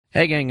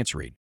Hey gang, it's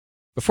Reed.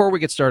 Before we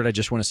get started, I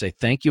just want to say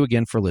thank you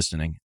again for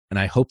listening, and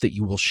I hope that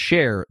you will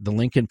share the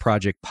Lincoln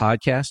Project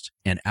podcast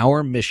and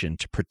our mission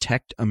to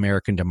protect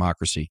American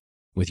democracy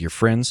with your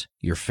friends,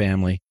 your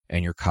family,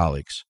 and your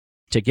colleagues.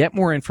 To get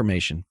more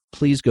information,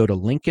 please go to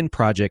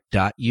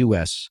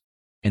lincolnproject.us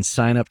and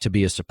sign up to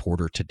be a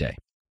supporter today.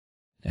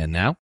 And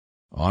now,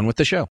 on with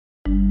the show.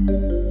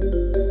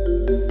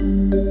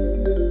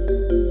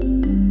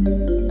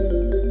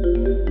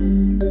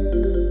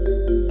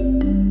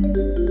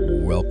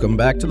 Welcome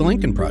back to the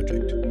Lincoln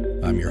Project.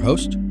 I'm your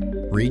host,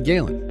 Reed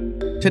Galen.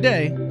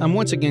 Today, I'm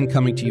once again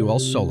coming to you all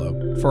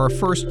solo for our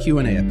first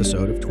Q&A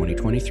episode of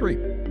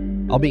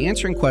 2023. I'll be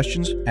answering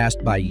questions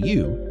asked by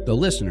you, the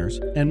listeners,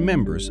 and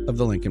members of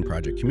the Lincoln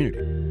Project community.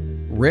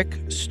 Rick,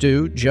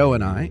 Stu, Joe,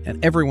 and I,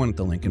 and everyone at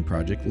the Lincoln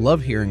Project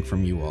love hearing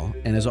from you all,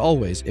 and as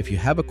always, if you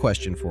have a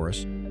question for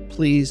us,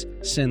 please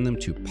send them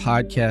to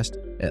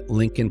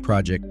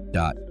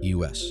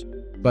podcast@lincolnproject.us.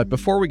 But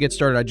before we get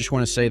started, I just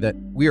want to say that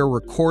we are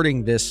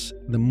recording this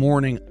the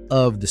morning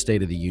of the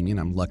State of the Union.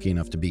 I'm lucky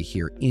enough to be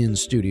here in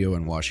studio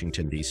in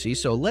Washington, D.C.,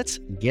 so let's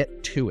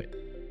get to it.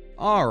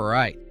 All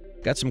right,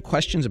 got some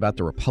questions about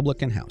the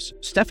Republican House.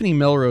 Stephanie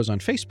Melrose on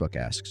Facebook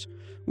asks,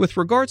 with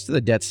regards to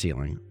the debt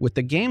ceiling, with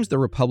the games the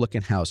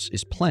Republican House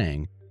is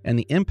playing and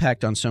the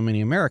impact on so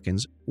many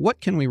Americans, what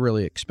can we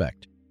really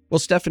expect? Well,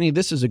 Stephanie,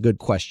 this is a good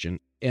question,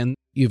 and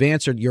you've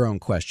answered your own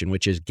question,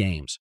 which is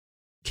games.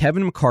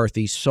 Kevin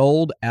McCarthy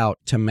sold out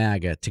to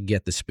MAGA to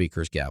get the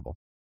Speaker's gavel.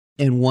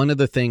 And one of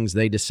the things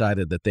they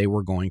decided that they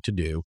were going to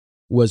do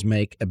was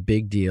make a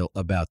big deal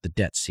about the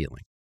debt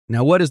ceiling.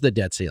 Now, what is the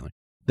debt ceiling?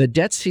 The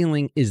debt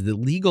ceiling is the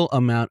legal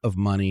amount of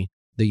money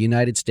the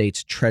United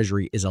States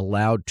Treasury is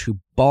allowed to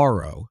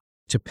borrow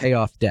to pay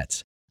off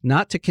debts,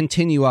 not to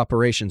continue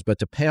operations, but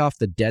to pay off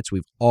the debts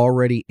we've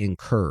already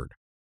incurred.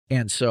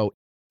 And so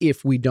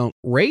if we don't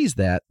raise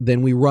that,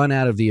 then we run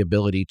out of the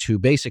ability to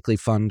basically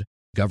fund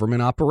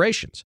government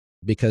operations,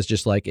 because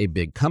just like a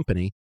big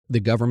company, the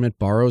government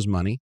borrows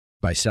money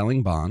by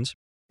selling bonds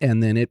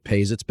and then it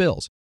pays its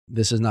bills.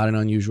 This is not an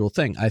unusual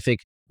thing. I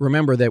think,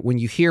 remember that when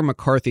you hear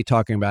McCarthy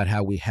talking about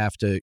how we have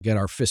to get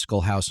our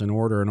fiscal house in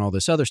order and all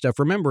this other stuff,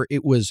 remember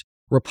it was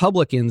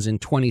Republicans in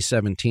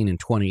 2017 and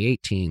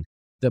 2018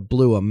 that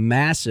blew a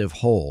massive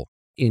hole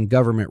in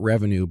government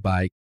revenue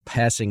by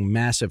passing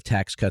massive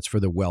tax cuts for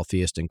the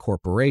wealthiest and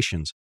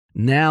corporations.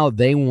 Now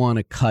they want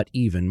to cut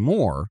even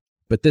more.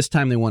 But this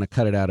time they want to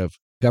cut it out of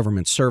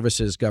government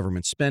services,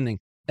 government spending.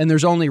 And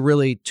there's only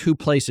really two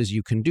places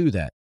you can do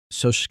that: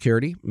 Social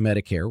Security,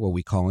 Medicare, what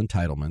we call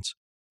entitlements,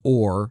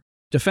 or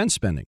defense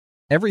spending.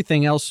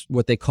 Everything else,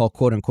 what they call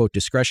quote unquote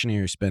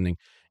discretionary spending,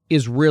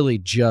 is really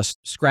just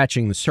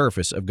scratching the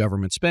surface of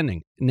government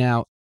spending.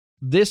 Now,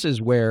 this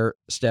is where,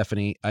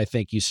 Stephanie, I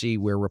think you see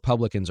where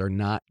Republicans are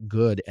not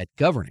good at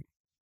governing,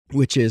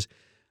 which is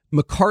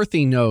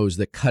McCarthy knows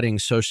that cutting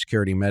Social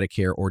Security,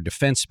 Medicare, or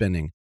defense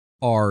spending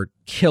are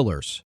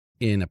killers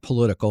in a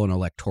political and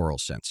electoral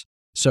sense.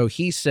 So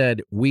he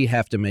said, we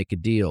have to make a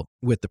deal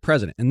with the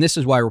president. And this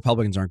is why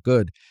Republicans aren't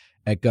good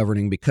at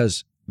governing,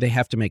 because they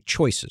have to make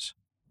choices.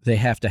 They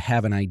have to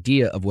have an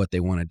idea of what they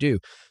want to do.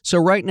 So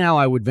right now,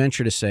 I would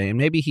venture to say, and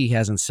maybe he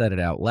hasn't said it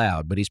out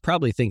loud, but he's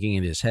probably thinking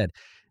in his head,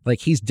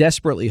 like he's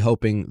desperately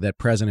hoping that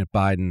President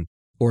Biden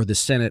or the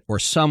Senate or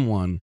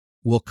someone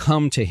will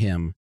come to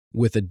him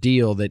with a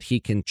deal that he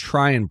can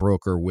try and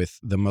broker with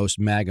the most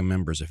MAGA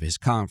members of his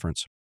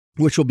conference,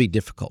 which will be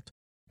difficult,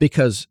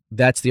 because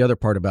that's the other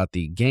part about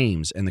the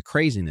games and the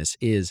craziness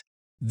is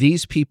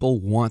these people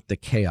want the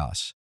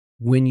chaos.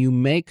 When you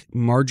make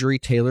Marjorie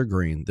Taylor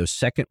Greene the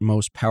second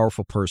most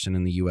powerful person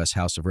in the U.S.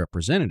 House of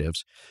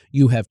Representatives,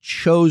 you have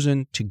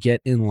chosen to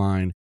get in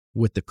line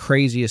with the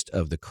craziest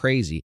of the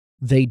crazy.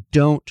 They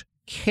don't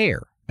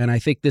care. And I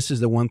think this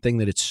is the one thing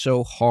that it's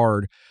so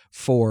hard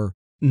for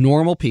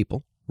normal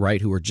people,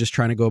 right, who are just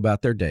trying to go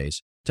about their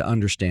days, to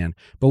understand.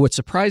 But what's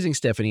surprising,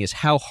 Stephanie, is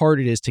how hard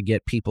it is to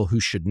get people who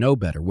should know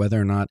better,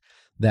 whether or not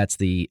that's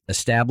the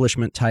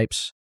establishment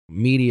types,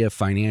 media,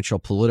 financial,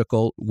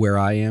 political, where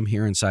I am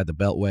here inside the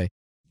Beltway,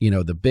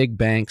 the big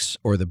banks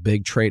or the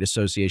big trade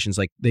associations,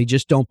 like they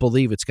just don't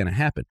believe it's going to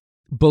happen.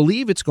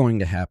 Believe it's going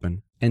to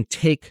happen and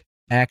take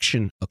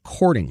action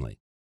accordingly.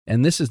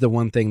 And this is the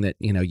one thing that,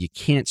 you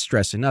can't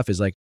stress enough is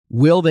like,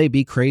 will they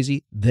be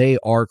crazy? They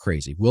are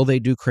crazy. Will they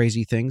do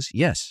crazy things?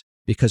 Yes,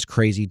 because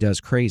crazy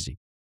does crazy.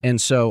 And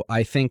so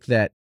I think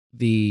that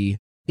the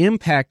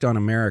impact on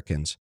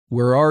Americans,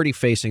 we're already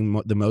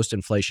facing the most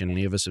inflation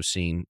any of us have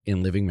seen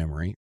in living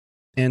memory.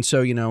 And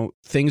so,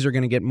 things are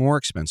going to get more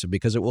expensive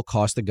because it will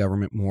cost the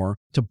government more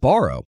to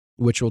borrow,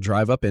 which will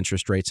drive up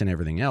interest rates and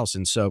everything else.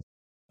 And so,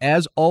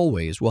 as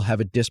always, will have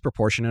a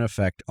disproportionate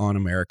effect on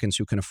Americans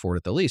who can afford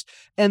it the least.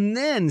 And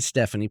then,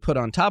 Stephanie, put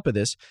on top of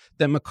this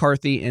that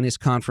McCarthy and his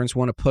conference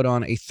want to put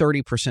on a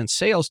 30%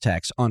 sales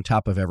tax on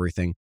top of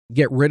everything,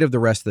 get rid of the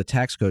rest of the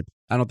tax code.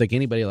 I don't think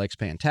anybody likes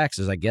paying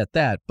taxes. I get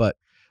that. But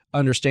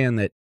understand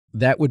that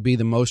that would be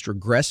the most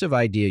regressive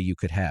idea you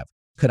could have.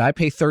 Could I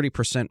pay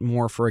 30%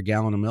 more for a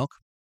gallon of milk?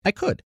 I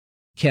could.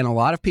 Can a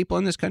lot of people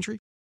in this country?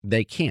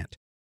 They can't.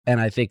 And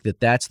I think that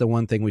that's the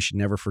one thing we should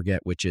never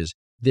forget, which is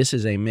this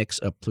is a mix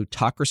of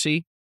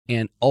plutocracy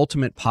and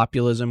ultimate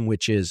populism,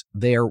 which is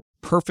they are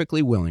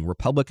perfectly willing,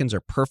 Republicans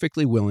are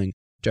perfectly willing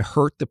to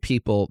hurt the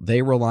people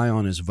they rely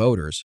on as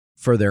voters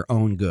for their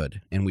own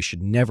good. And we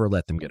should never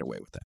let them get away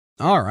with that.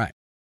 All right.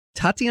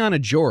 Tatiana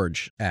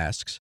George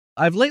asks,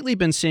 I've lately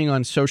been seeing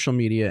on social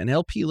media an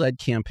LP-led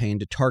campaign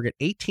to target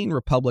 18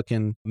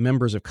 Republican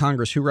members of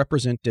Congress who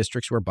represent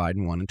districts where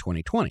Biden won in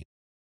 2020.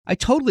 I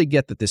totally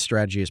get that this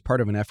strategy is part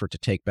of an effort to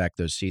take back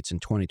those seats in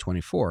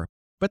 2024,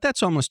 but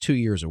that's almost 2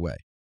 years away.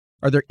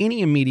 Are there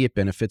any immediate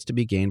benefits to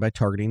be gained by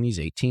targeting these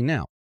 18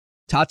 now?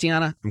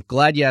 Tatiana, I'm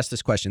glad you asked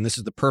this question. This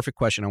is the perfect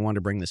question. I wanted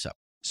to bring this up.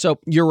 So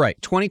you're right.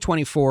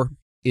 2024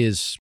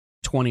 is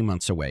 20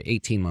 months away,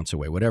 18 months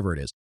away, whatever it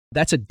is.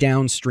 That's a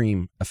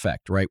downstream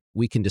effect, right?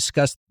 We can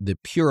discuss the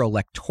pure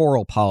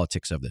electoral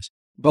politics of this.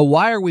 But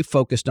why are we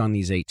focused on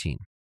these 18?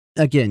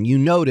 Again, you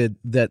noted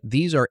that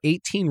these are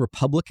 18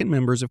 Republican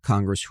members of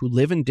Congress who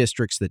live in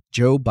districts that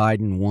Joe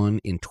Biden won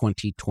in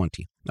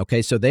 2020.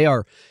 Okay, so they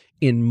are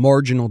in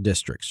marginal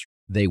districts.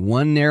 They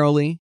won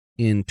narrowly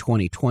in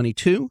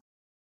 2022.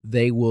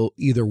 They will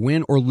either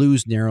win or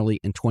lose narrowly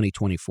in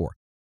 2024.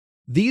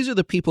 These are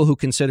the people who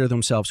consider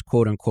themselves,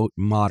 quote unquote,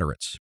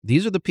 moderates.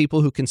 These are the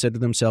people who consider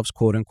themselves,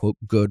 quote unquote,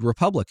 good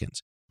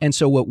Republicans. And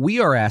so what we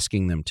are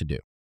asking them to do,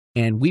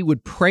 and we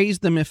would praise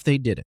them if they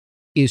did it,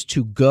 is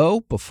to go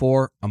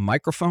before a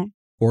microphone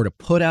or to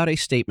put out a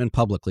statement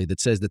publicly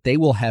that says that they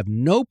will have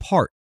no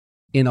part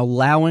in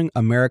allowing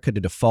America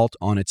to default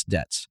on its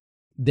debts.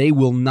 They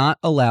will not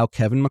allow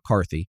Kevin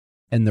McCarthy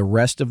and the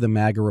rest of the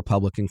MAGA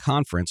Republican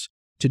conference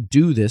to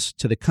do this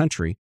to the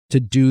country, to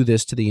do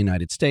this to the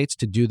United States,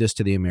 to do this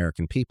to the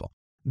American people.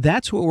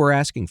 That's what we're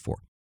asking for.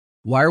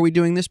 Why are we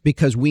doing this?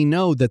 Because we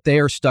know that they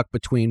are stuck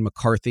between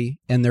McCarthy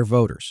and their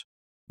voters.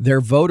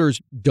 Their voters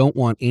don't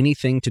want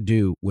anything to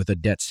do with a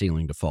debt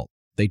ceiling default.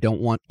 They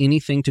don't want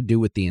anything to do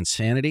with the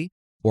insanity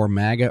or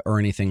MAGA or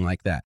anything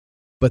like that.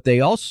 But they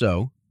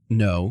also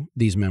know,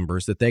 these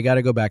members, that they got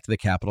to go back to the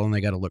Capitol and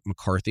they got to look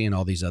McCarthy and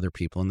all these other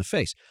people in the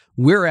face.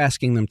 We're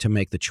asking them to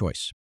make the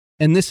choice.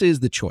 And this is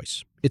the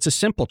choice. It's a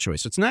simple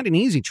choice. It's not an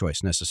easy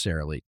choice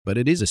necessarily, but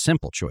it is a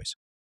simple choice.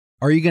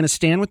 Are you going to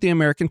stand with the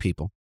American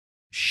people,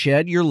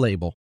 shed your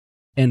label,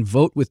 and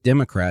vote with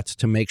Democrats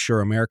to make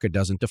sure America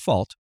doesn't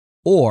default?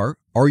 Or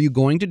are you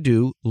going to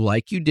do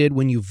like you did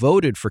when you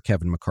voted for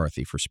Kevin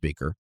McCarthy for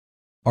Speaker?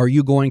 Are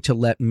you going to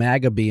let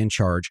MAGA be in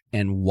charge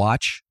and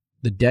watch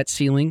the debt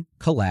ceiling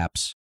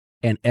collapse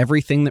and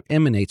everything that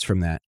emanates from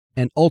that?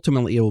 And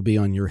ultimately, it will be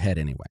on your head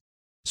anyway.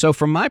 So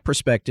from my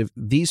perspective,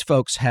 these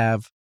folks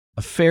have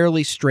a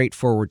fairly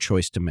straightforward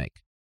choice to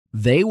make.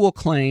 They will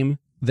claim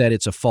that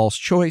it's a false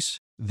choice.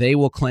 They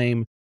will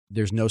claim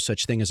there's no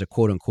such thing as a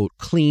quote unquote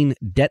clean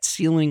debt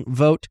ceiling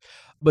vote.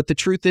 But the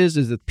truth is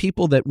that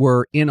people that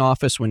were in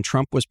office when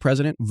Trump was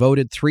president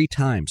voted 3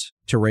 times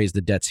to raise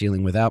the debt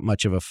ceiling without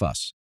much of a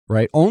fuss,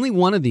 right? Only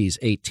one of these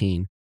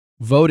 18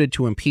 voted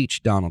to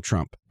impeach Donald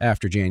Trump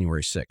after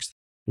January 6th.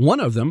 One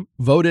of them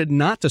voted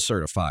not to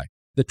certify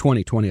the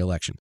 2020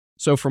 election.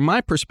 So from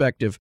my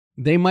perspective,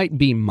 they might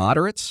be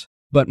moderates,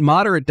 but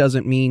moderate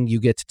doesn't mean you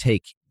get to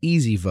take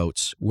easy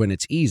votes when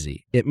it's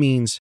easy. It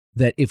means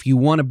that if you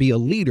want to be a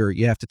leader,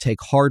 you have to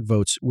take hard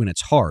votes when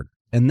it's hard.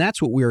 And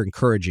that's what we're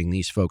encouraging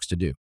these folks to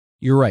do.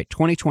 You're right,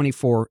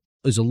 2024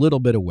 is a little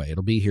bit away.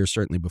 It'll be here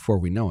certainly before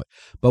we know it.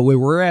 But what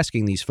we're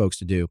asking these folks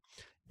to do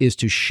is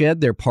to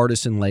shed their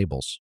partisan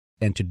labels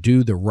and to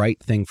do the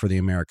right thing for the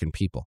American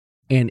people.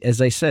 And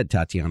as I said,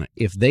 Tatiana,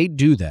 if they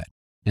do that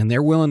and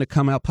they're willing to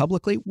come out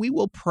publicly, we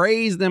will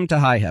praise them to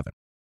high heaven.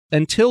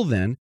 Until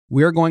then,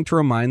 we're going to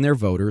remind their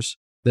voters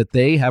that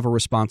they have a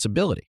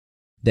responsibility.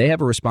 They have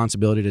a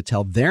responsibility to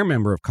tell their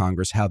member of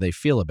Congress how they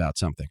feel about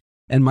something.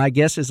 And my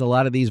guess is a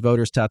lot of these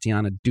voters,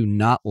 Tatiana, do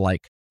not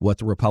like what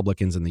the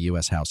Republicans in the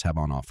U.S. House have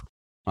on offer.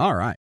 All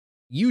right.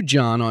 You,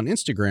 John, on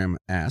Instagram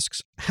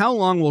asks, how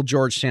long will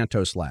George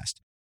Santos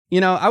last? You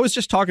know, I was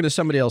just talking to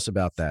somebody else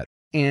about that,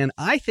 and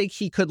I think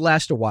he could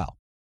last a while,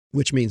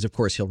 which means, of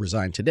course, he'll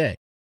resign today.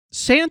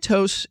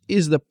 Santos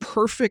is the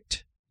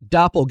perfect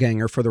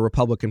doppelganger for the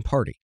Republican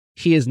Party.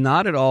 He is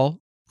not at all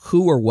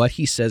who or what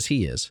he says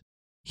he is.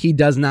 He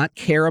does not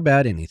care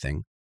about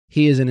anything.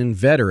 He is an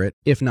inveterate,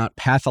 if not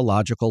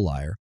pathological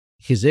liar.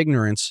 His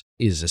ignorance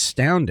is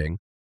astounding.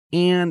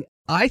 And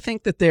I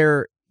think that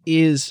there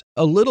is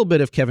a little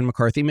bit of Kevin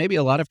McCarthy, maybe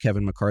a lot of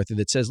Kevin McCarthy,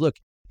 that says, look,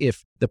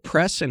 if the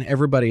press and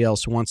everybody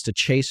else wants to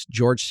chase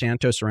George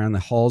Santos around the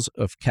halls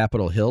of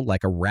Capitol Hill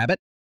like a rabbit,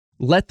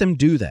 let them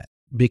do that,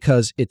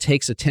 because it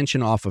takes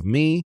attention off of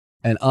me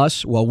and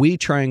us while we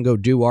try and go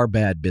do our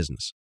bad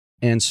business.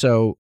 And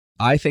so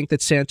I think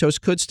that Santos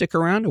could stick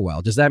around a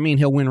while. Does that mean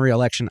he'll win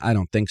re-election? I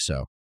don't think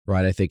so,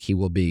 right? I think he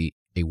will be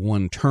a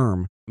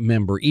one-term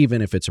member,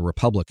 even if it's a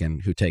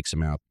Republican who takes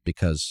him out,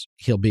 because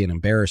he'll be an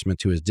embarrassment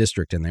to his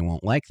district and they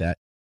won't like that.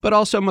 But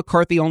also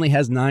McCarthy only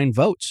has 9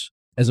 votes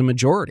as a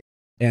majority.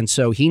 And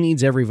so he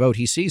needs every vote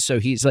he sees. So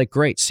he's like,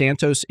 great,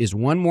 Santos is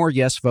one more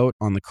yes vote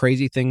on the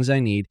crazy things I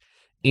need.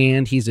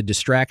 and he's a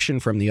distraction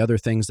from the other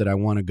things that I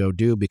want to go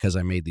do because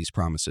I made these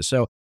promises.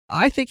 So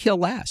I think he'll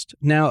last.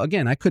 Now,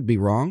 again, I could be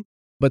wrong,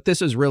 but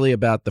this is really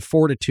about the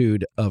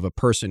fortitude of a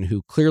person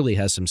who clearly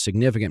has some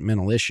significant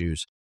mental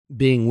issues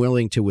being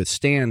willing to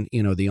withstand,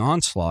 the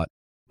onslaught.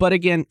 But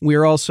again,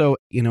 we're also,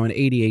 an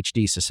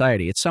ADHD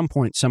society. At some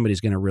point, somebody's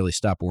going to really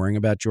stop worrying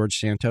about George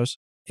Santos,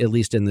 at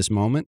least in this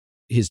moment.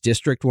 His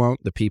district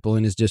won't. The people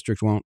in his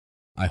district won't.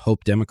 I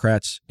hope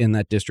Democrats in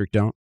that district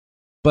don't.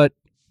 But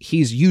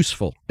he's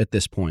useful at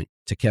this point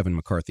to Kevin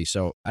McCarthy.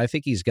 So I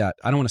think he's got,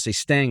 I don't want to say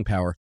staying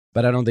power,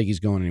 but I don't think he's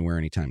going anywhere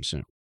anytime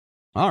soon.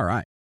 All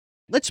right.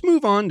 Let's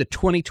move on to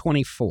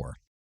 2024.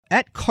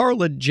 At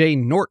Carla J.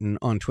 Norton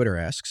on Twitter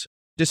asks,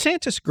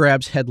 DeSantis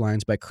grabs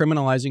headlines by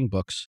criminalizing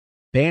books,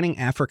 banning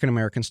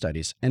African-American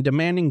studies, and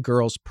demanding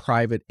girls'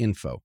 private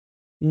info.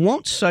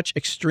 Won't such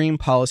extreme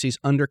policies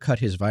undercut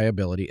his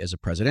viability as a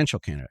presidential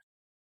candidate?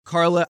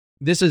 Carla,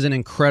 this is an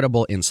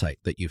incredible insight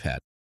that you've had.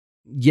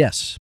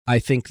 Yes, I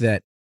think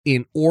that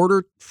in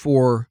order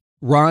for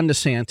Ron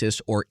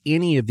DeSantis or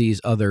any of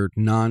these other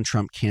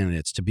non-Trump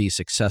candidates to be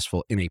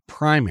successful in a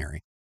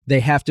primary,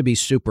 they have to be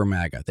super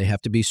MAGA. They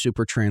have to be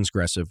super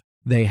transgressive.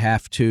 They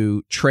have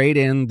to trade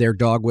in their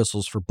dog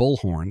whistles for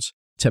bullhorns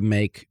to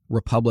make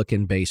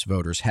Republican base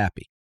voters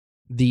happy.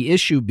 The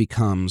issue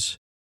becomes,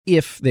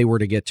 if they were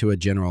to get to a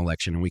general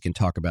election, and we can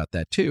talk about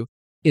that too,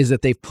 is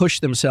that they've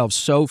pushed themselves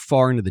so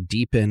far into the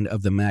deep end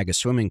of the MAGA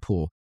swimming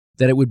pool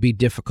that it would be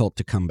difficult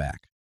to come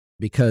back,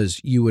 because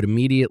you would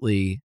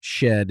immediately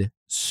shed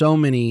so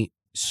many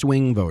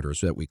swing voters,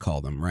 that we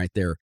call them, right?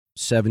 They're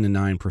 7 to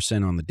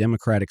 9% on the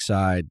Democratic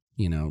side,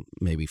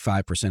 maybe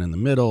 5% in the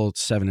middle,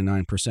 7 to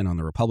 9% on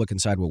the Republican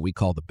side, what we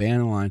call the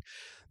ban line,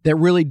 that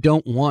really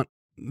don't want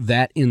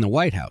that in the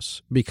White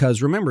House.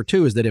 Because remember,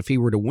 too, is that if he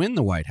were to win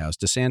the White House,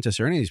 DeSantis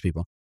or any of these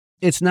people,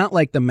 it's not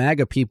like the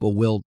MAGA people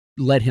will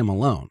let him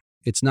alone.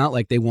 It's not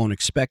like they won't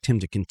expect him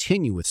to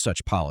continue with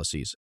such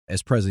policies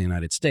as president of the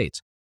United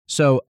States.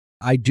 So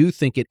I do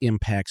think it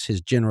impacts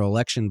his general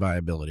election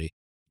viability.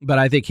 But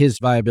I think his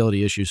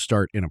viability issues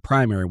start in a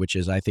primary, which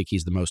is I think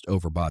he's the most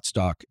overbought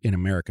stock in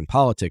American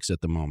politics at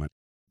the moment.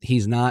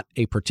 He's not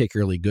a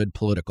particularly good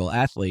political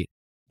athlete.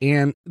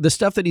 And the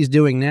stuff that he's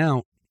doing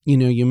now,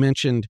 you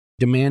mentioned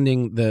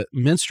demanding the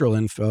menstrual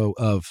info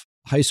of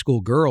high school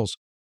girls,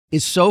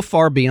 is so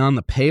far beyond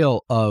the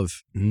pale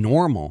of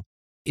normal,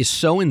 is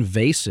so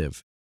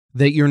invasive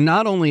that you're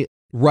not only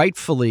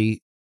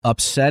rightfully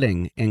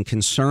upsetting and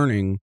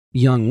concerning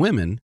young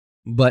women,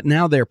 but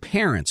now their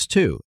parents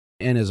too.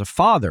 And as a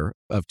father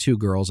of 2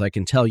 girls, I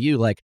can tell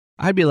you,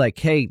 I'd be like,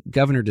 hey,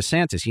 Governor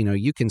DeSantis,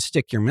 you can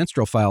stick your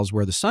menstrual files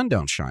where the sun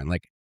don't shine.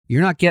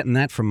 You're not getting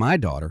that from my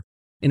daughter.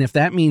 And if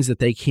that means that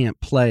they can't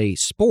play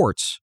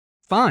sports,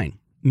 fine,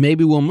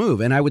 maybe we'll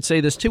move. And I would say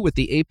this too, with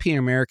the AP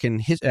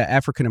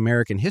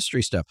African-American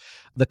history stuff,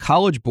 the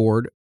College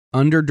Board,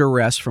 under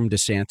duress from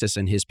DeSantis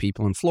and his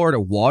people in Florida,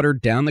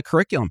 watered down the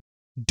curriculum.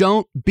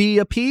 Don't be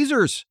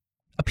appeasers.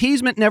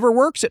 Appeasement never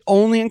works. It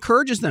only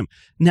encourages them.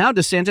 Now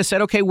DeSantis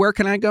said, okay, where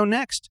can I go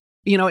next?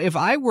 If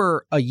I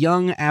were a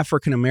young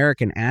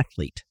African-American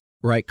athlete,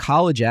 right,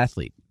 college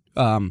athlete,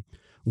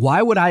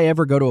 why would I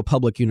ever go to a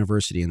public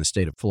university in the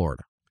state of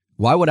Florida?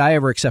 Why would I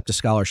ever accept a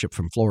scholarship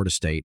from Florida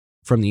State,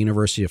 from the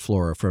University of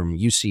Florida, from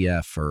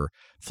UCF or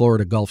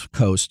Florida Gulf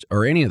Coast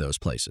or any of those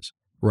places,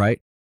 right?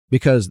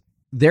 Because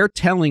they're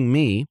telling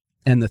me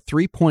and the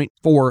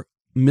 3.4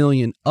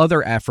 million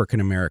other African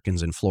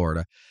Americans in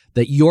Florida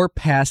that your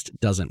past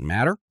doesn't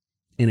matter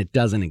and it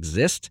doesn't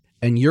exist,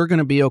 and you're going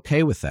to be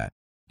okay with that.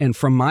 And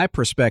from my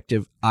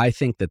perspective, I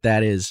think that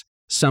that is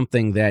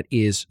something that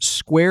is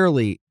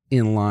squarely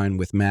in line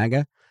with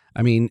MAGA.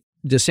 I mean,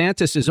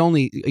 DeSantis is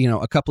only,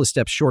 a couple of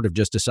steps short of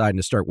just deciding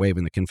to start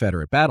waving the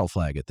Confederate battle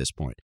flag at this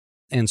point.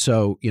 And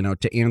so,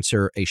 to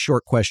answer a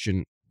short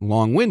question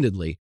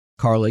long-windedly,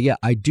 Carla, yeah,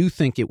 I do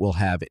think it will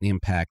have an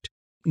impact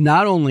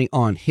not only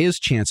on his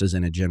chances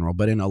in a general,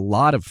 but in a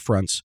lot of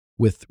fronts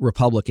with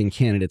Republican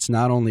candidates,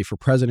 not only for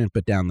president,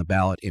 but down the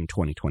ballot in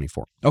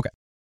 2024. Okay.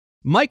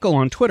 Michael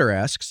on Twitter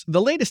asks,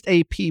 the latest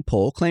AP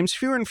poll claims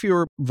fewer and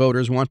fewer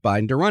voters want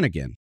Biden to run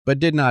again, but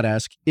did not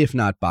ask, if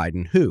not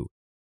Biden, who?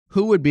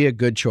 Who would be a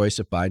good choice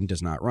if Biden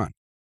does not run?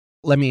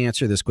 Let me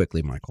answer this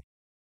quickly, Michael.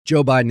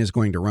 Joe Biden is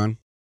going to run.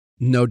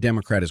 No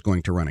Democrat is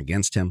going to run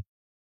against him,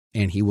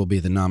 and he will be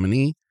the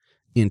nominee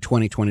in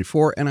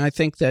 2024. And I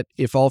think that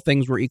if all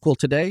things were equal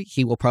today,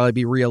 he will probably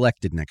be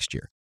reelected next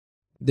year.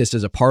 This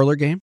is a parlor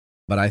game,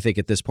 but I think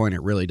at this point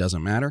it really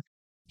doesn't matter.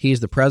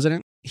 He's the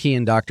president. He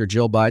and Dr.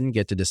 Jill Biden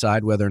get to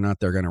decide whether or not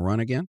they're going to run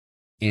again.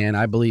 And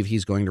I believe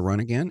he's going to run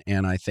again.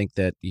 And I think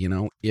that,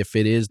 if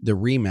it is the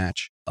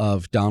rematch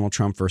of Donald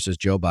Trump versus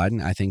Joe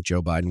Biden, I think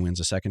Joe Biden wins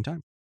a second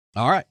time.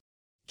 All right.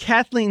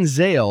 Kathleen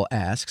Zale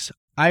asks,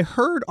 I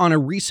heard on a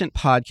recent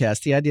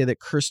podcast the idea that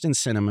Kyrsten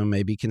Sinema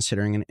may be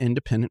considering an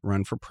independent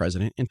run for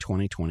president in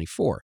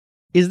 2024.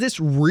 Is this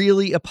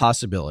really a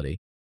possibility?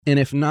 And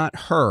if not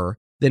her,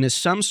 then is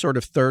some sort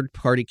of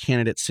third-party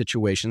candidate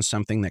situation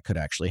something that could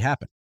actually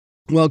happen?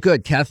 Well,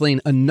 good. Kathleen,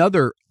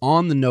 another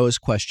on-the-nose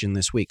question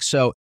this week.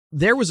 So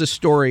There was a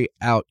story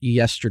out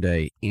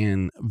yesterday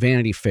in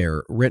Vanity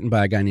Fair written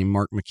by a guy named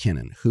Mark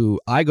McKinnon,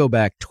 who I go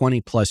back 20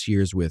 plus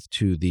years with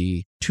to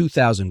the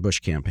 2000 Bush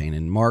campaign.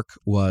 And Mark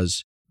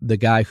was the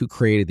guy who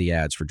created the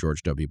ads for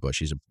George W. Bush.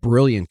 He's a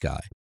brilliant guy.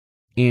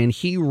 And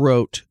he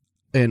wrote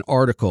an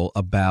article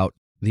about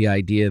the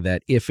idea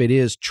that if it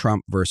is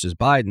Trump versus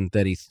Biden,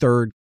 that a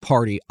third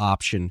party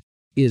option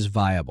is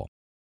viable.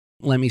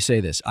 Let me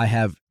say this. I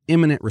have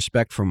imminent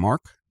respect for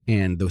Mark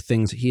and the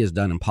things he has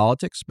done in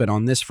politics, but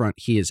on this front,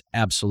 he is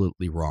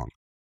absolutely wrong.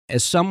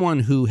 As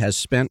someone who has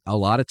spent a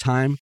lot of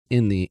time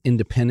in the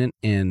independent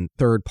and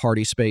third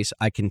party space,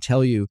 I can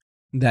tell you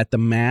that the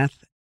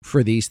math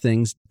for these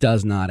things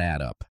does not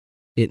add up.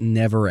 It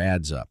never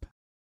adds up.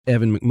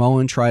 Evan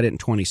McMullen tried it in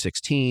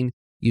 2016.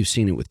 You've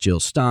seen it with Jill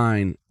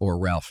Stein or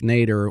Ralph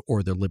Nader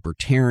or the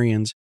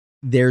Libertarians.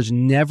 There's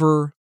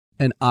never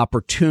an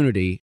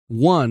opportunity,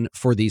 one,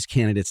 for these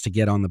candidates to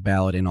get on the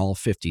ballot in all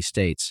 50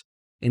 states,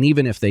 and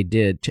even if they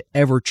did, to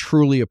ever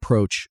truly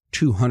approach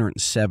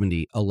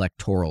 270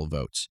 electoral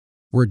votes.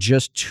 We're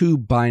just too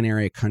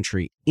binary a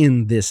country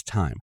in this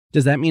time.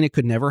 Does that mean it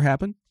could never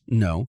happen?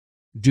 No.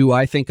 Do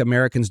I think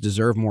Americans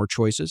deserve more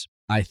choices?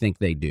 I think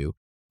they do.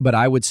 But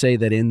I would say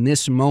that in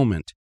this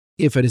moment,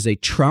 if it is a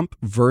Trump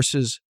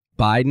versus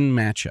Biden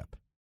matchup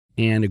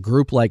and a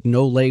group like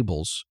No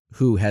Labels,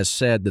 who has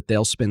said that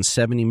they'll spend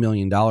 $70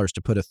 million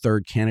to put a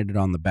third candidate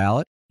on the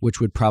ballot,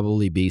 which would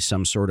probably be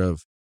some sort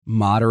of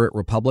moderate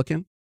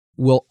Republican,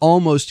 will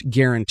almost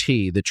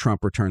guarantee that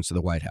Trump returns to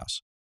the White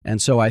House.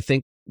 And so I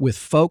think with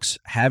folks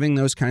having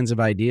those kinds of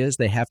ideas,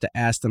 they have to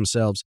ask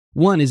themselves,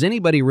 one, is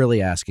anybody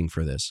really asking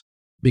for this?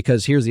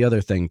 Because here's the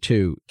other thing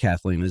too,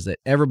 Kathleen, is that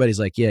everybody's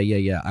like,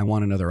 yeah, I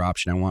want another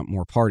option. I want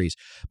more parties.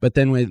 But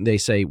then when they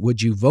say,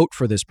 would you vote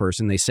for this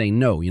person? They say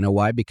no. You know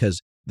why?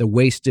 Because the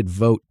wasted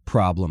vote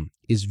problem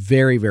is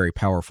very, very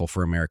powerful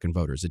for American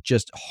voters. It's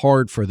just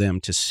hard for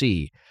them to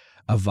see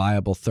a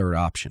viable third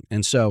option.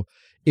 And so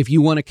if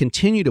you want to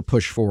continue to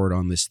push forward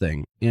on this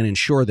thing and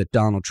ensure that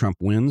Donald Trump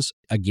wins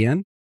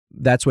again,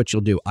 that's what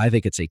you'll do. I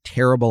think it's a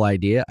terrible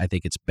idea. I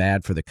think it's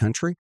bad for the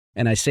country.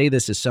 And I say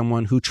this as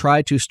someone who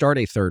tried to start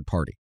a third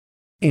party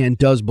and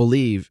does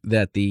believe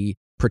that the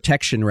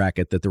protection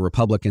racket that the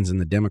Republicans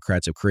and the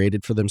Democrats have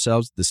created for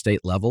themselves, the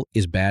state level,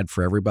 is bad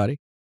for everybody.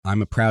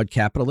 I'm a proud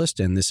capitalist,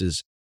 and this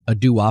is a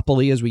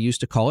duopoly, as we used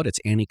to call it. It's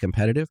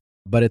anti-competitive.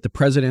 But at the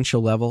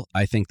presidential level,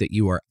 I think that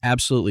you are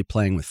absolutely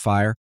playing with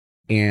fire.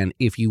 And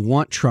if you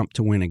want Trump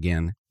to win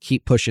again,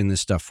 keep pushing this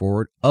stuff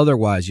forward.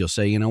 Otherwise, you'll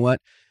say, you know what?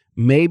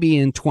 Maybe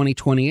in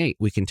 2028,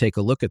 we can take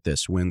a look at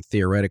this when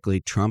theoretically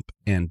Trump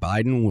and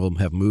Biden will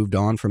have moved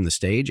on from the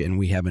stage and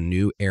we have a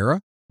new era.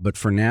 But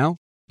for now,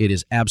 it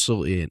is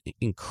absolutely an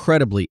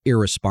incredibly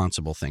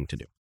irresponsible thing to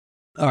do.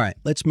 All right,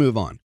 let's move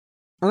on.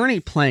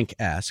 Ernie Plank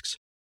asks,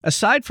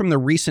 aside from the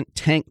recent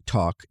tank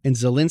talk and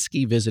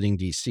Zelensky visiting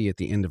D.C. at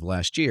the end of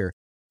last year,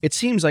 it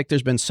seems like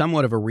there's been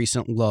somewhat of a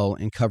recent lull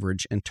in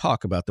coverage and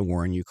talk about the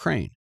war in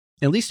Ukraine,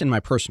 at least in my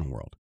personal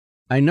world.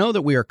 I know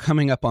that we are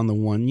coming up on the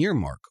 1-year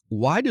mark.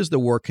 Why does the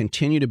war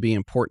continue to be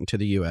important to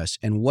the U.S.,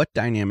 and what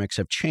dynamics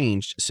have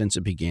changed since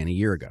it began a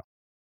year ago?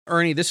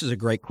 Ernie, this is a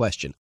great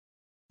question.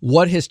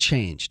 What has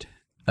changed?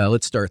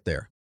 Let's start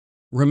there.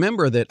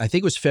 Remember that I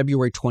think it was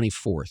February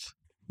 24th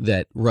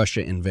that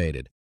Russia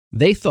invaded.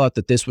 They thought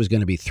that this was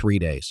going to be 3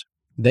 days.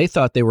 They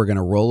thought they were going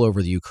to roll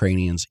over the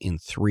Ukrainians in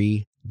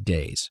 3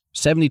 days,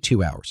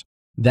 72 hours.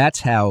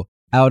 That's how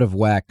out of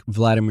whack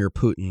Vladimir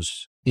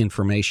Putin's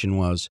information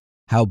was,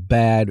 how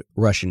bad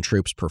Russian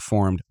troops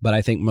performed, but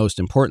I think most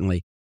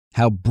importantly,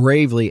 how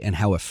bravely and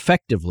how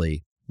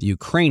effectively the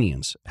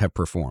Ukrainians have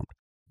performed.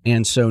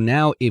 And so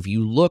now if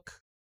you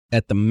look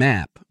at the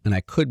map, and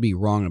I could be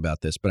wrong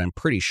about this, but I'm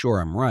pretty sure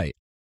I'm right,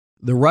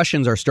 the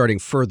Russians are starting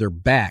further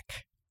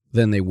back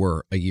than they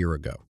were a year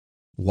ago.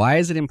 Why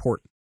is it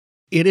important?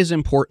 It is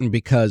important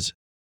because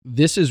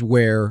this is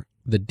where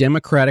the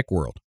democratic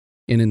world,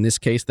 and in this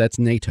case, that's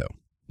NATO,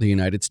 the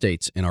United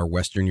States and our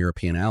Western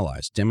European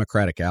allies,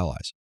 democratic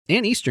allies,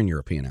 and Eastern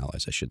European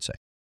allies, I should say,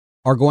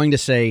 are going to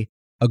say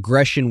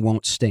aggression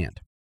won't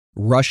stand.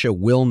 Russia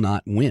will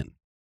not win.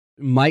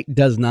 Might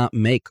does not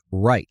make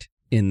right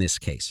in this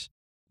case.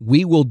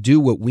 We will do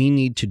what we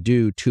need to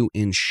do to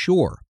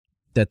ensure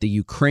that the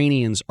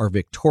Ukrainians are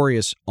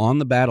victorious on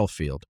the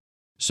battlefield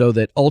so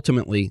that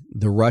ultimately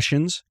the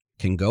Russians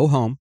can go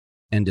home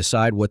and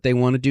decide what they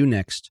want to do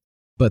next,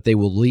 but they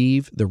will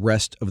leave the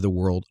rest of the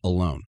world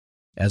alone.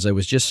 As I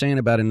was just saying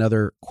about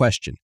another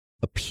question,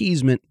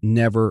 appeasement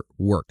never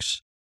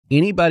works.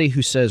 Anybody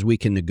who says we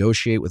can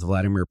negotiate with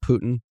Vladimir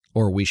Putin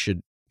or we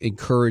should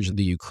encourage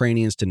the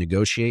Ukrainians to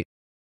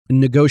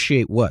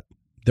negotiate what?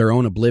 Their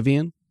own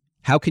oblivion?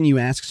 How can you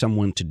ask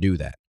someone to do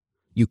that?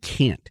 You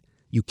can't.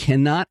 You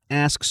cannot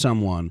ask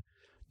someone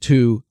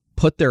to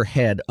put their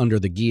head under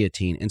the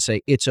guillotine and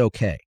say, it's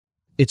okay.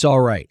 It's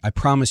all right. I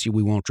promise you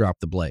we won't drop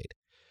the blade.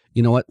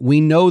 You know what?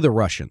 We know the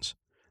Russians.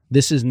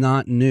 This is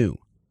not new.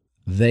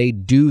 They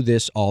do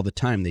this all the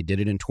time. They did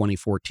it in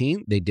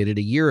 2014. They did it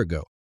a year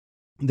ago.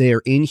 They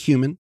are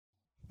inhuman.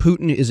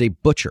 Putin is a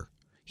butcher.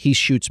 He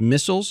shoots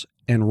missiles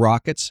and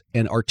rockets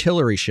and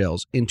artillery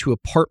shells into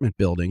apartment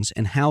buildings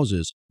and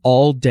houses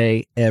all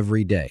day,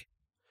 every day.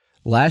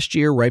 Last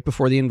year, right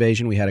before the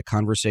invasion, we had a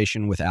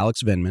conversation with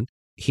Alex Vindman.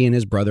 He and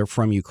his brother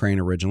from Ukraine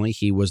originally.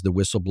 He was the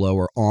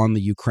whistleblower on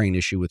the Ukraine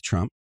issue with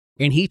Trump.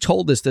 And he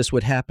told us this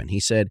would happen. He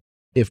said,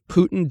 if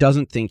Putin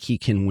doesn't think he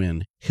can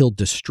win, he'll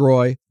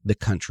destroy the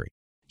country.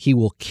 He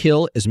will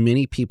kill as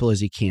many people as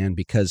he can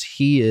because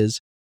he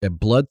is a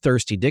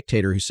bloodthirsty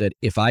dictator who said,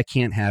 if I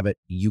can't have it,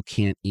 you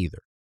can't either.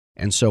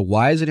 And so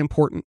why is it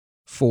important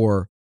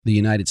for the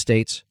United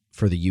States,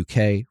 for the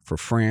UK, for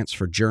France,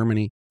 for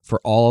Germany, for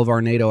all of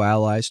our NATO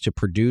allies to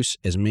produce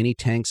as many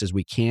tanks as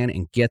we can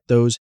and get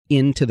those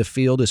into the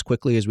field as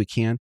quickly as we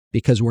can?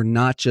 Because we're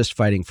not just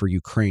fighting for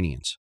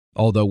Ukrainians,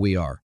 although we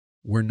are.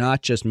 We're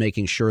not just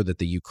making sure that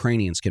the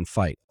Ukrainians can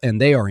fight, and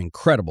they are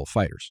incredible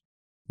fighters.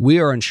 We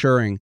are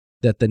ensuring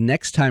that the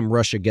next time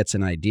Russia gets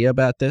an idea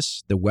about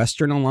this, the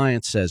Western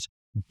Alliance says,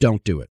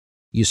 don't do it.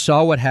 You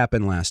saw what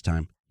happened last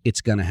time.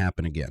 It's going to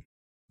happen again.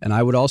 And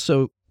I would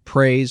also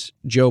praise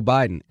Joe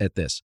Biden at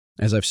this.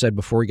 As I've said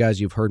before, guys,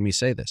 you've heard me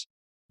say this.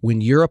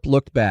 When Europe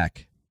looked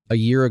back a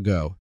year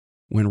ago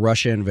when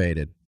Russia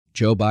invaded,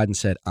 Joe Biden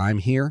said, I'm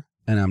here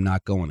and I'm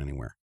not going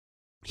anywhere.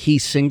 He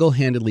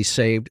single-handedly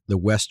saved the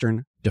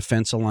Western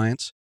Defense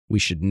Alliance. We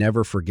should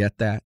never forget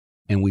that.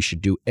 And we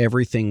should do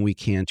everything we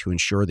can to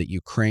ensure that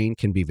Ukraine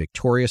can be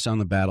victorious on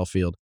the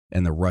battlefield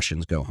and the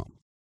Russians go home.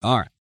 All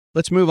right,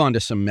 let's move on to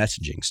some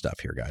messaging stuff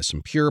here, guys,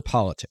 some pure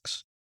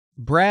politics.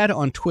 Brad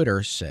on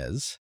Twitter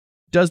says,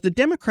 does the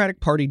Democratic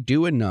Party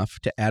do enough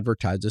to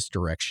advertise this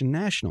direction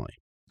nationally?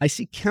 I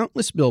see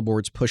countless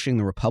billboards pushing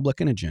the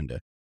Republican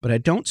agenda, but I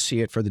don't see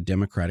it for the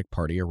Democratic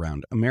Party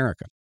around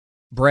America.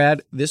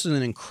 Brad, this is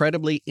an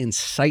incredibly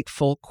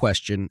insightful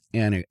question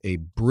and a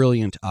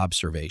brilliant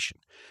observation.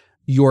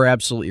 You're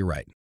absolutely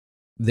right.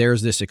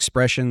 There's this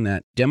expression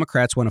that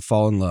Democrats want to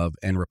fall in love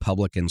and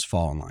Republicans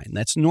fall in line.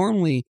 That's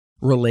normally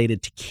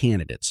related to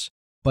candidates,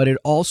 but it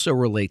also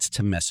relates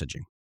to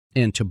messaging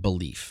and to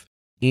belief.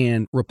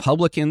 And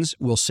Republicans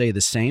will say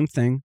the same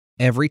thing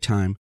every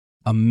time,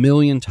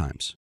 1,000,000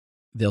 times.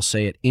 They'll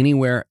say it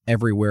anywhere,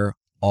 everywhere,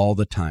 all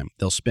the time.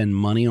 They'll spend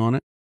money on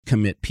it,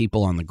 commit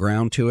people on the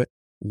ground to it,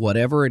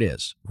 whatever it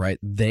is, right?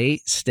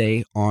 They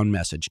stay on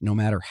message, no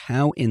matter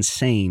how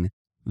insane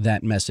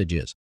that message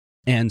is.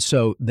 And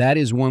so that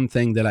is one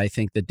thing that I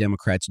think that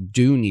Democrats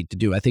do need to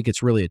do. I think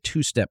it's really a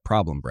two-step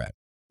problem, Brad.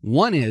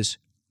 One is,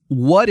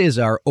 what is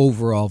our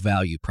overall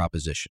value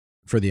proposition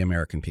for the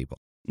American people?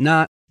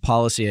 Not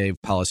policy A,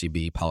 policy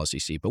B, policy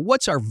C, but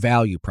what's our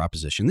value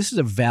proposition? This is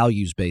a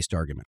values-based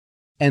argument.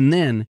 And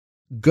then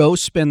go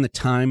spend the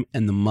time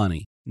and the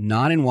money,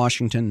 not in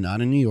Washington, not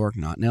in New York,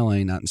 not in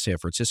LA, not in San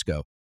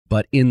Francisco,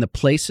 but in the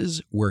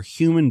places where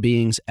human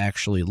beings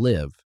actually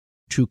live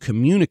to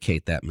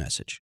communicate that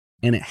message.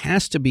 And it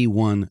has to be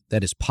one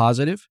that is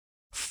positive,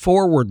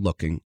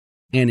 forward-looking,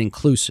 and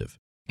inclusive.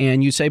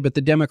 And you say, but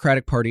the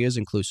Democratic Party is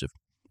inclusive.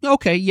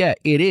 Okay, yeah,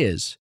 it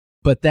is.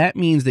 But that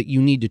means that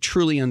you need to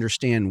truly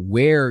understand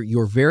where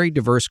your very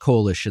diverse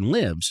coalition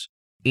lives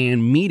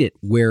and meet it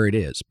where it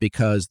is.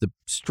 Because the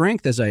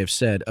strength, as I have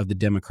said, of the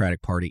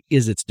Democratic Party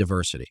is its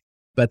diversity.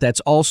 But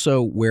that's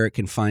also where it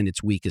can find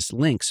its weakest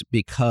links,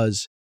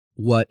 because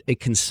what a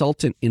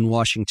consultant in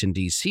Washington,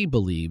 D.C.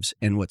 believes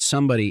and what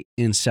somebody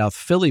in South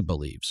Philly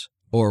believes,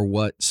 or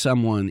what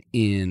someone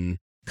in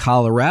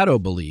Colorado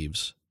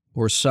believes,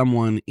 or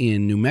someone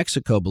in New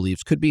Mexico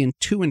believes, could be in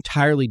two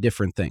entirely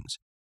different things.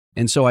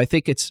 And so I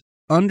think it's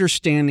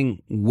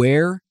understanding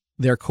where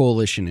their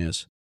coalition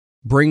is,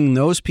 bringing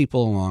those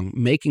people along,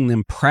 making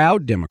them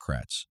proud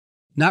Democrats,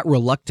 not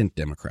reluctant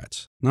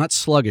Democrats, not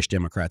sluggish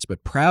Democrats,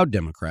 but proud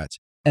Democrats,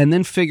 and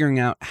then figuring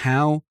out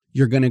how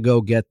you're going to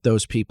go get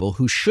those people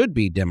who should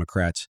be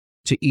Democrats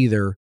to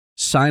either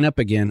sign up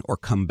again or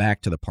come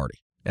back to the party.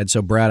 And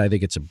so, Brad, I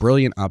think it's a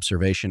brilliant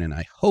observation, and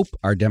I hope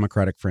our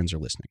Democratic friends are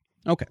listening.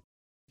 Okay.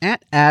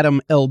 At Adam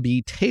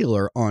LB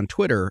Taylor on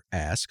Twitter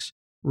asks,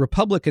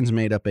 Republicans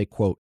made up a,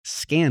 quote,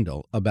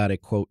 scandal about a,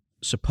 quote,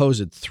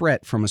 supposed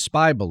threat from a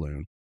spy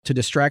balloon to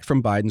distract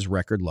from Biden's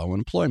record low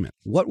employment.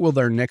 What will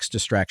their next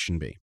distraction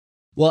be?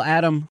 Well,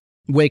 Adam,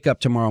 wake up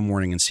tomorrow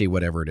morning and see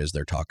whatever it is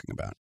they're talking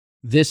about.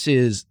 This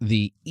is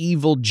the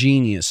evil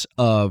genius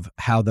of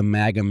how the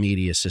MAGA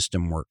media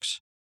system works,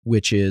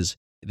 which is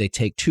they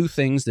take two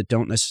things that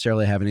don't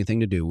necessarily have anything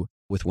to do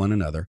with one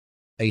another,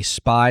 a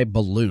spy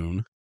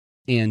balloon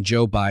and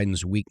Joe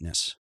Biden's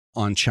weakness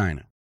on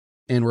China,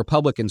 and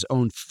Republicans'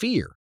 own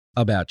fear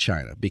about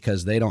China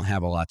because they don't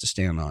have a lot to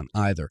stand on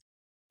either.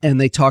 And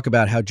they talk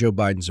about how Joe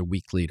Biden's a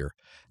weak leader,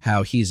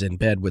 how he's in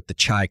bed with the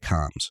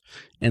Chi-Coms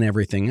and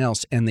everything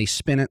else, and they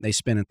spin it, they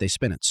spin it, they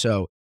spin it.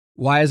 So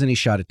why hasn't he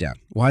shot it down?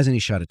 Why hasn't he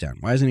shot it down?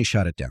 Why hasn't he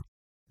shot it down?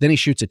 Then he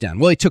shoots it down.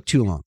 Well, he took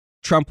too long.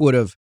 Trump would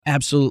have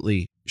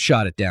absolutely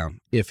shot it down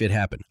if it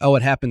happened. Oh,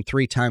 it happened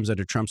 3 times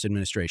under Trump's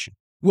administration.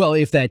 Well,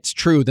 if that's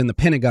true, then the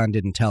Pentagon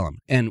didn't tell him,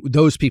 and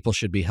those people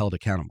should be held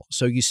accountable.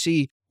 So you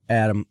see,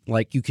 Adam,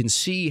 like you can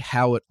see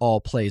how it all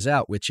plays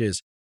out, which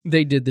is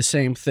they did the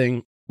same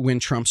thing when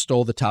Trump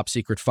stole the top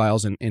secret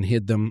files and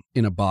hid them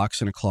in a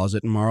box in a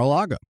closet in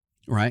Mar-a-Lago,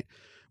 right?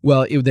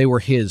 Well, they were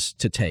his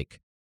to take.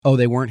 Oh,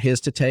 they weren't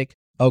his to take?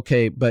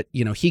 Okay, but,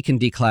 he can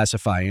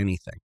declassify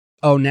anything.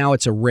 Oh, now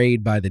it's a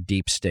raid by the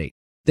deep state.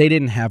 They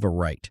didn't have a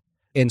right.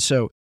 And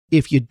so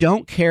if you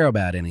don't care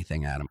about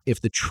anything, Adam, if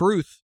the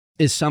truth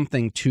is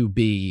something to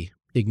be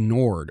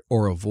ignored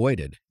or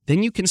avoided,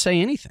 then you can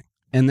say anything.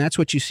 And that's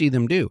what you see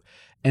them do.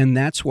 And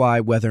that's why,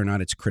 whether or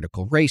not it's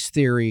critical race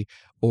theory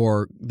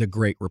or the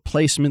great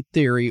replacement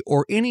theory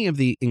or any of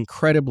the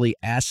incredibly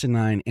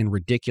asinine and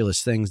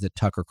ridiculous things that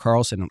Tucker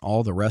Carlson and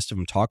all the rest of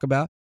them talk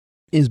about,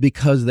 is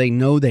because they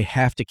know they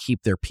have to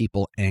keep their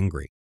people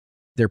angry.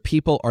 Their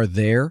people are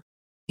there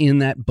in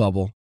that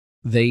bubble.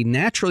 They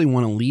naturally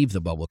want to leave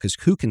the bubble because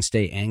who can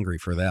stay angry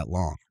for that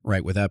long,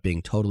 right, without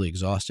being totally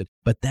exhausted?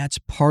 But that's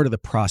part of the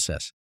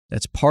process.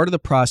 That's part of the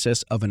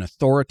process of an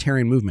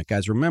authoritarian movement.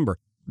 Guys, remember,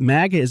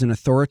 MAGA is an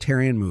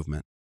authoritarian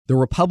movement. The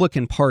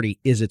Republican Party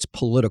is its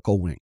political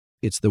wing.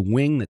 It's the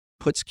wing that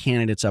puts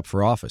candidates up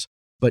for office.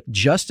 But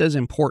just as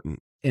important,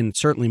 and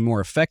certainly more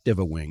effective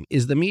a wing,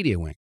 is the media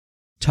wing.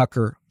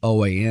 Tucker,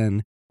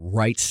 OAN,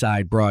 Right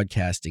Side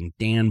Broadcasting,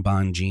 Dan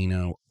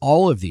Bongino,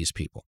 all of these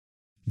people.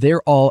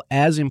 They're all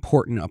as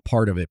important a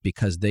part of it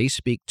because they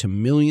speak to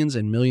millions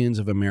and millions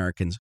of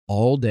Americans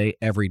all day,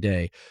 every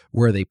day,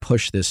 where they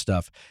push this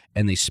stuff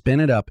and they spin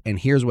it up. And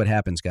here's what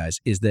happens,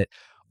 guys, is that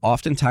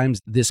oftentimes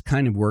this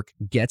kind of work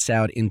gets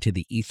out into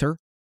the ether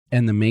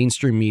and the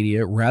mainstream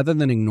media, rather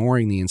than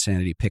ignoring the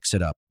insanity, picks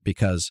it up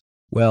because,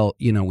 well,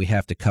 we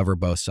have to cover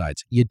both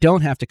sides. You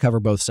don't have to cover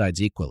both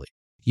sides equally.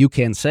 You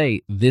can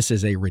say this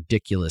is a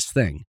ridiculous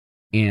thing.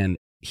 And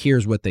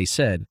here's what they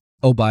said.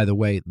 Oh, by the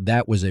way,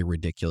 that was a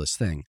ridiculous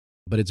thing.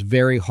 But it's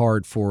very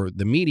hard for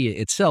the media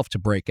itself to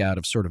break out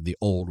of sort of the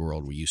old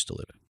world we used to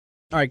live in.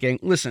 All right, gang,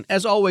 listen,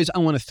 as always, I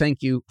want to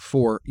thank you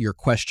for your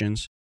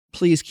questions.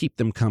 Please keep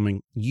them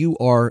coming. You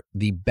are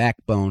the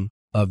backbone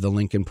of the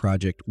Lincoln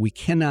Project. We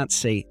cannot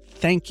say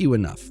thank you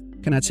enough.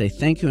 Cannot say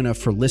thank you enough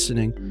for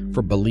listening,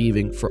 for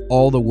believing, for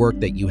all the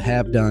work that you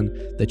have done,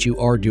 that you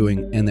are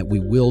doing, and that we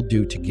will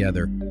do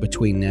together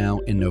between now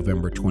and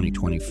November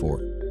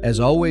 2024. As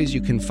always,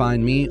 you can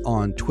find me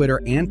on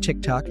Twitter and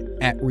TikTok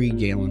at Reed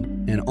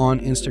Galen and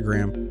on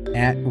Instagram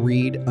at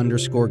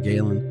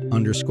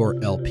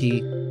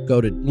Reed_Galen_LP.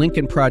 Go to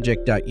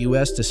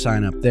LincolnProject.us to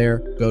sign up there.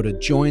 Go to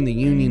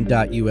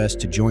JoinTheUnion.us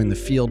to join the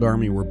field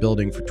army we're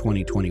building for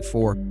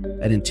 2024.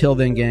 And until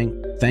then,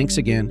 gang, thanks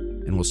again,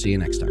 and we'll see you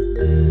next time.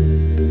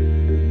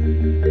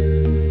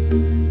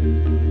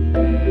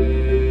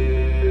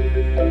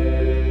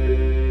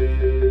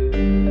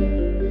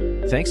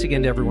 Thanks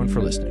again to everyone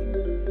for listening.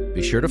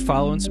 Be sure to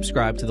follow and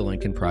subscribe to The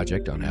Lincoln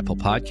Project on Apple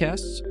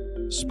Podcasts,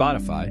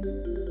 Spotify,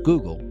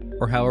 Google,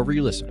 or however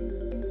you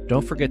listen.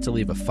 Don't forget to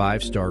leave a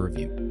 5-star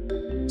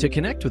review. To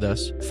connect with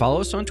us, follow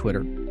us on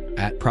Twitter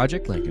at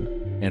Project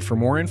Lincoln, and for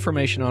more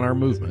information on our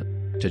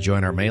movement, to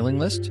join our mailing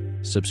list,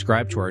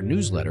 subscribe to our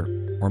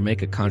newsletter, or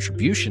make a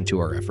contribution to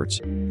our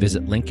efforts,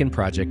 visit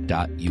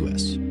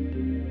lincolnproject.us.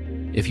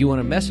 If you want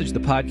to message the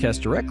podcast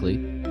directly,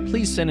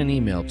 please send an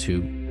email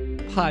to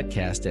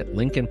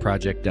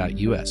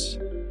podcast@lincolnproject.us.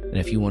 And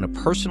if you want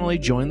to personally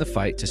join the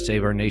fight to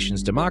save our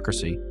nation's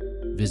democracy,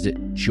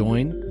 visit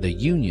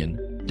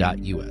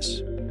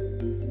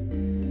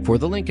jointheunion.us. For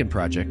the Lincoln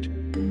Project,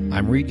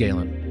 I'm Reed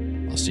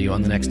Galen. I'll see you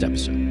on the next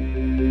episode.